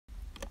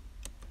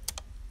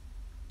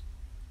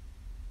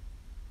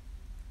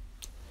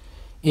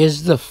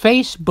Is the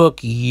Facebook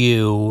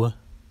you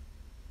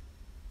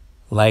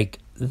like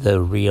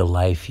the real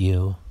life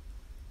you?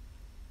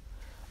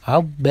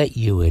 I'll bet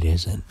you it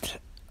isn't.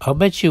 I'll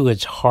bet you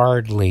it's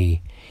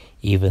hardly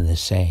even the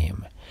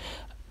same.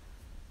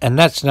 And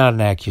that's not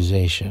an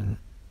accusation.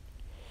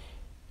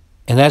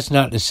 And that's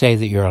not to say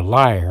that you're a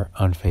liar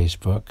on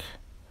Facebook,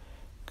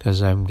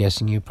 because I'm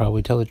guessing you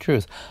probably tell the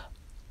truth.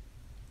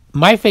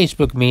 My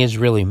Facebook me is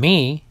really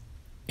me.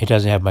 It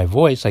doesn't have my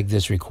voice, like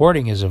this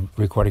recording is a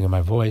recording of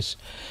my voice.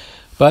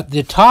 But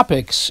the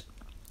topics,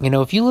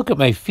 if you look at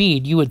my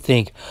feed, you would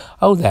think,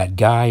 oh, that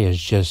guy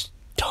is just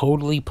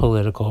totally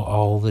political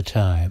all the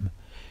time.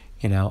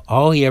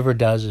 All he ever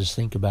does is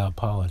think about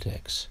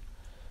politics.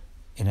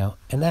 And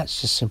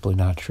that's just simply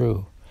not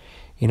true.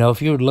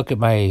 If you would look at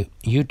my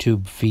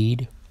YouTube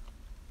feed,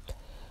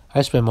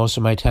 I spend most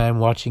of my time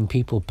watching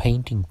people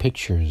painting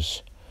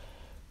pictures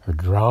or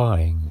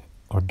drawing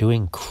or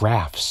doing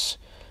crafts.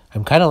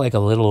 I'm kind of like a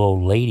little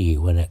old lady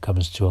when it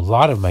comes to a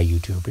lot of my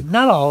YouTube.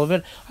 Not all of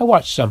it. I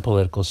watch some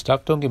political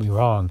stuff, don't get me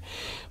wrong.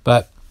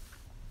 But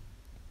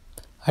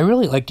I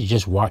really like to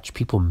just watch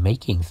people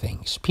making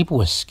things, people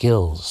with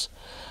skills.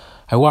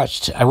 I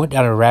went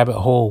down a rabbit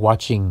hole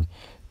watching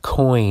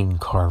coin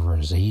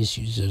carvers. They used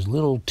to use those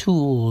little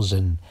tools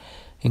and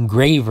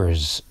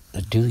engravers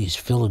that do these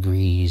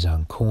filigrees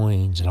on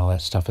coins and all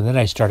that stuff. And then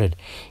I started,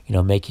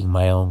 making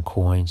my own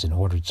coins and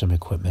ordered some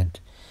equipment.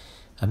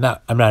 I'm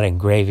not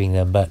engraving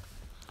them, but,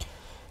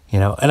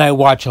 and I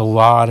watch a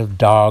lot of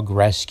dog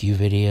rescue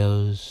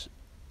videos.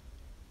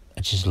 I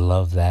just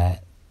love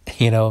that.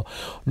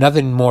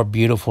 Nothing more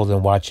beautiful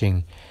than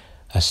watching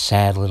a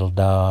sad little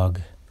dog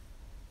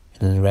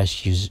and then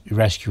the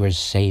rescuers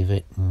save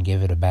it and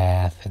give it a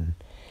bath and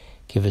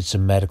give it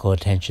some medical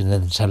attention.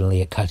 Then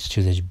suddenly it cuts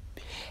to this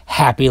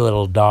happy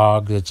little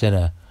dog that's in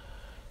a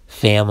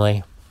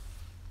family.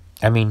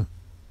 I mean,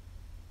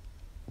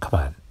 come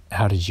on.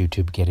 How does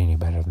YouTube get any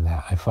better than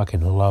that? I fucking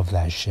love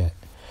that shit.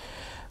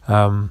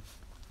 So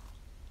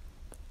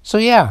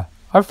yeah,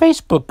 our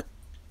Facebook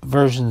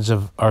versions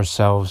of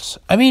ourselves.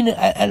 I mean,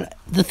 and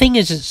the thing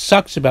is, it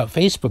sucks about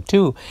Facebook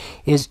too,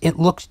 is it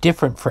looks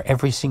different for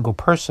every single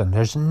person.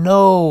 It's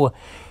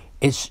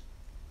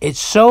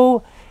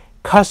so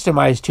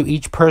customized to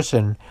each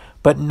person,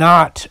 but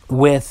not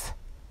with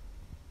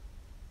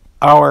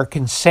our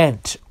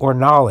consent or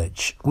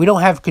knowledge. We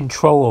don't have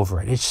control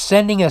over it. It's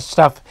sending us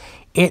stuff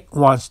it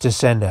wants to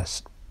send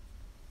us.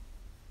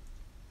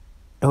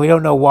 And we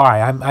don't know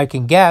why. I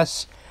can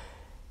guess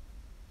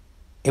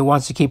it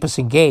wants to keep us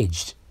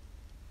engaged.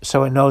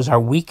 So it knows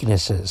our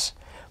weaknesses.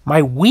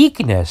 My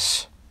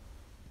weakness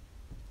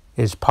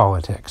is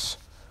politics.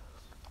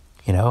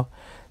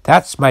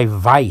 That's my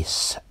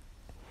vice.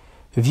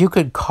 If you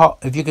could call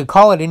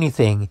it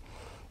anything,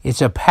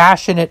 it's a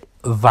passionate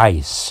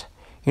vice.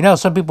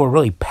 Some people are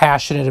really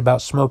passionate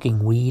about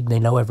smoking weed, and they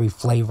know every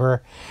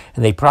flavor,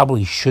 and they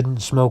probably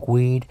shouldn't smoke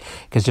weed,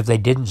 because if they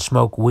didn't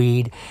smoke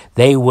weed,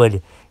 they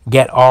would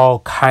get all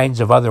kinds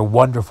of other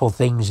wonderful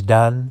things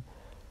done.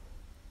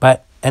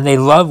 And they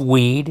love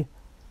weed,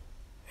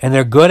 and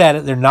they're good at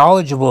it, they're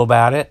knowledgeable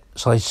about it,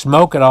 so they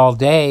smoke it all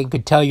day and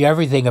could tell you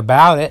everything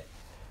about it,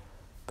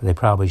 but they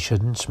probably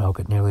shouldn't smoke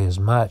it nearly as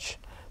much.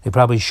 They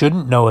probably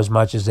shouldn't know as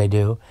much as they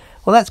do.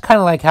 Well, that's kind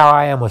of like how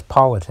I am with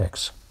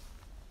politics.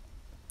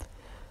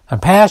 I'm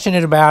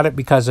passionate about it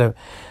because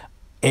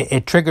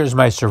it triggers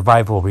my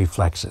survival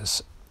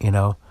reflexes,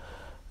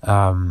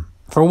 For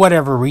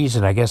whatever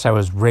reason, I guess I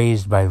was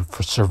raised by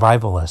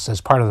survivalists.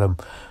 As part of the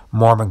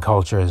Mormon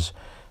culture is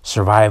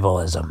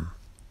survivalism,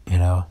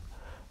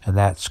 And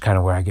that's kind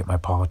of where I get my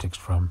politics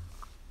from.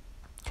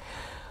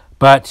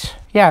 But,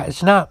 yeah,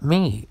 it's not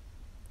me.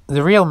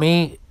 The real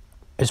me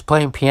is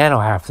playing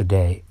piano half the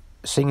day,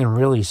 singing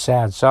really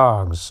sad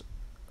songs,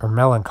 or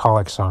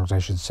melancholic songs, I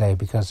should say,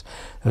 because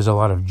there's a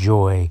lot of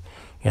joy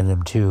in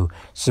them too.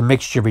 It's a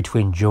mixture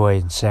between joy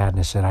and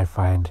sadness that I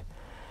find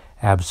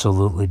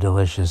absolutely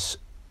delicious,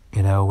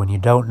 when you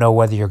don't know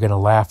whether you're going to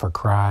laugh or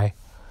cry.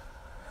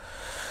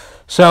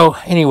 So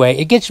anyway,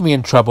 it gets me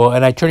in trouble,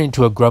 and I turn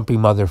into a grumpy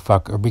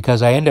motherfucker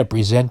because I end up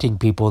resenting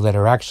people that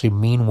are actually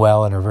mean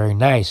well and are very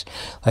nice.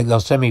 Like,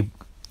 they'll send me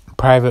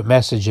private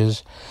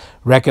messages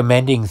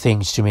recommending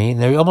things to me, and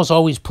they're almost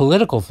always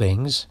political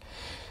things.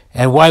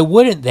 And why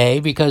wouldn't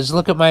they? Because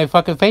look at my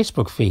fucking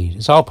Facebook feed.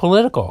 It's all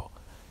political,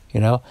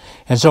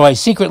 And so I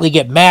secretly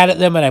get mad at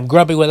them, and I'm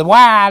grumpy with them.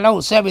 Wow,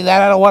 don't send me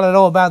that. I don't want to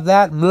know about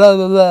that. Blah,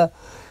 blah,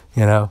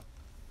 blah.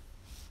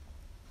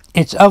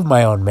 It's of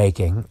my own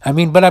making. I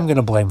mean, but I'm going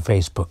to blame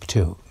Facebook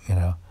too,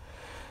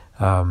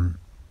 Wouldn't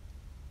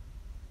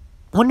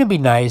it be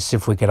nice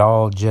if we could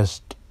all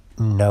just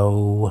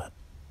know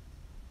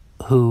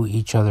who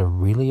each other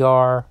really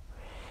are?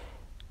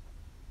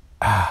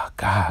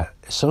 God,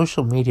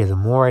 social media, the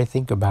more I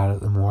think about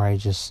it, the more I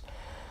just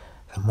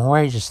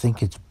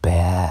think it's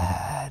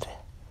bad.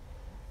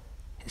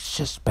 It's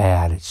just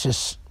bad.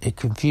 It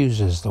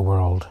confuses the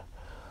world.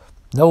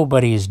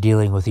 Nobody is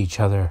dealing with each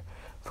other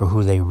for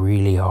who they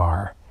really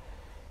are.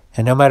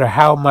 And no matter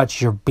how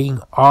much you're being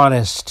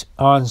honest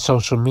on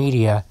social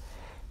media,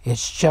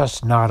 It's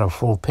just not a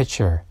full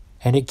picture.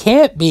 And it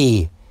can't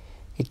be.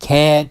 It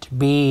can't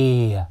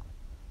be.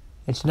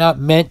 It's not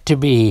meant to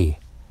be.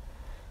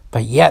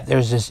 But yet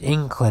there's this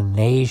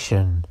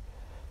inclination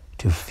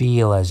to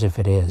feel as if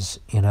it is,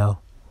 you know?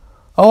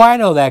 Oh, I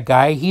know that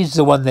guy. He's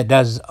the one that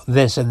does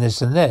this and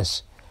this and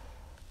this.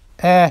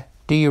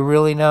 Do you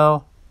really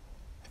know?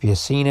 Have you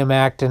seen him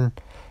acting?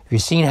 Have you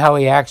seen how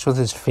he acts with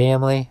his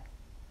family?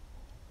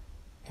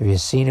 Have you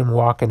seen him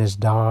walking his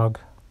dog?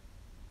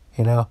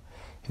 You know?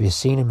 Have you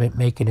seen him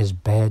making his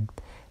bed,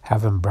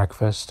 having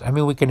breakfast? I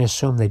mean, we can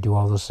assume they do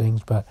all those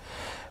things, but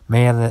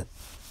man,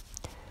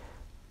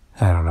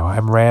 I don't know.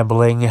 I'm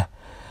rambling,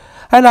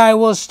 and I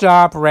will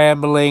stop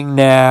rambling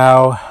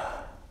now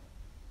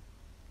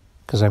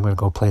because I'm going to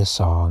go play a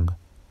song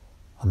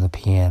on the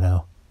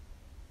piano.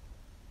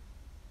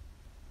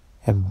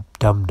 And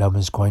Dum Dum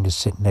is going to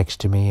sit next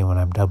to me, and when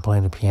I'm done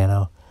playing the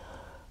piano,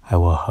 I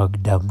will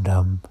hug Dum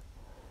Dum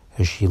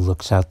as she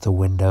looks out the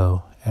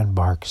window and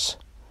barks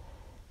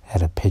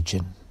at a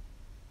pigeon.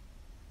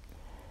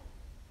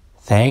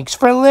 Thanks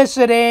for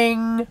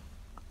listening.